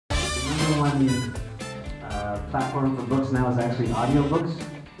number one platform for books now is actually audiobooks.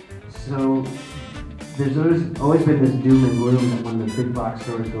 So there's always been this doom and gloom that when the big box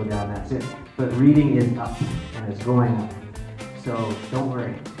stores go down, that's it. But reading is up, and it's going up. So don't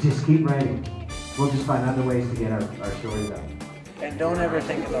worry, just keep writing. We'll just find other ways to get our stories out. And don't ever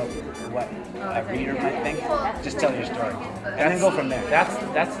think about what a reader might think. Just tell your story, and then go from there.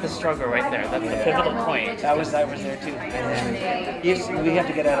 That's the struggle right there. That's the pivotal point. That was there too. And then we have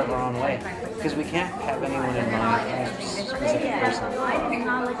to get out of our own way because we can't have anyone in mind, a specific person,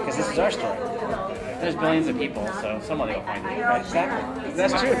 because this is our story. There's billions of people, so somebody will find it. Exactly.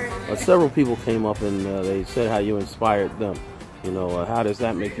 That's true. Several people came up and they said how you inspired them. You know, how does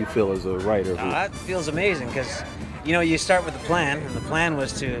that make you feel as a writer? That feels amazing because, you know, you start with a plan, and the plan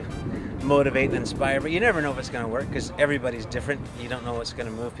was to motivate and inspire, but you never know if it's going to work because everybody's different. You don't know what's going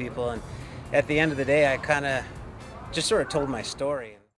to move people, and at the end of the day, I kind of just sort of told my story.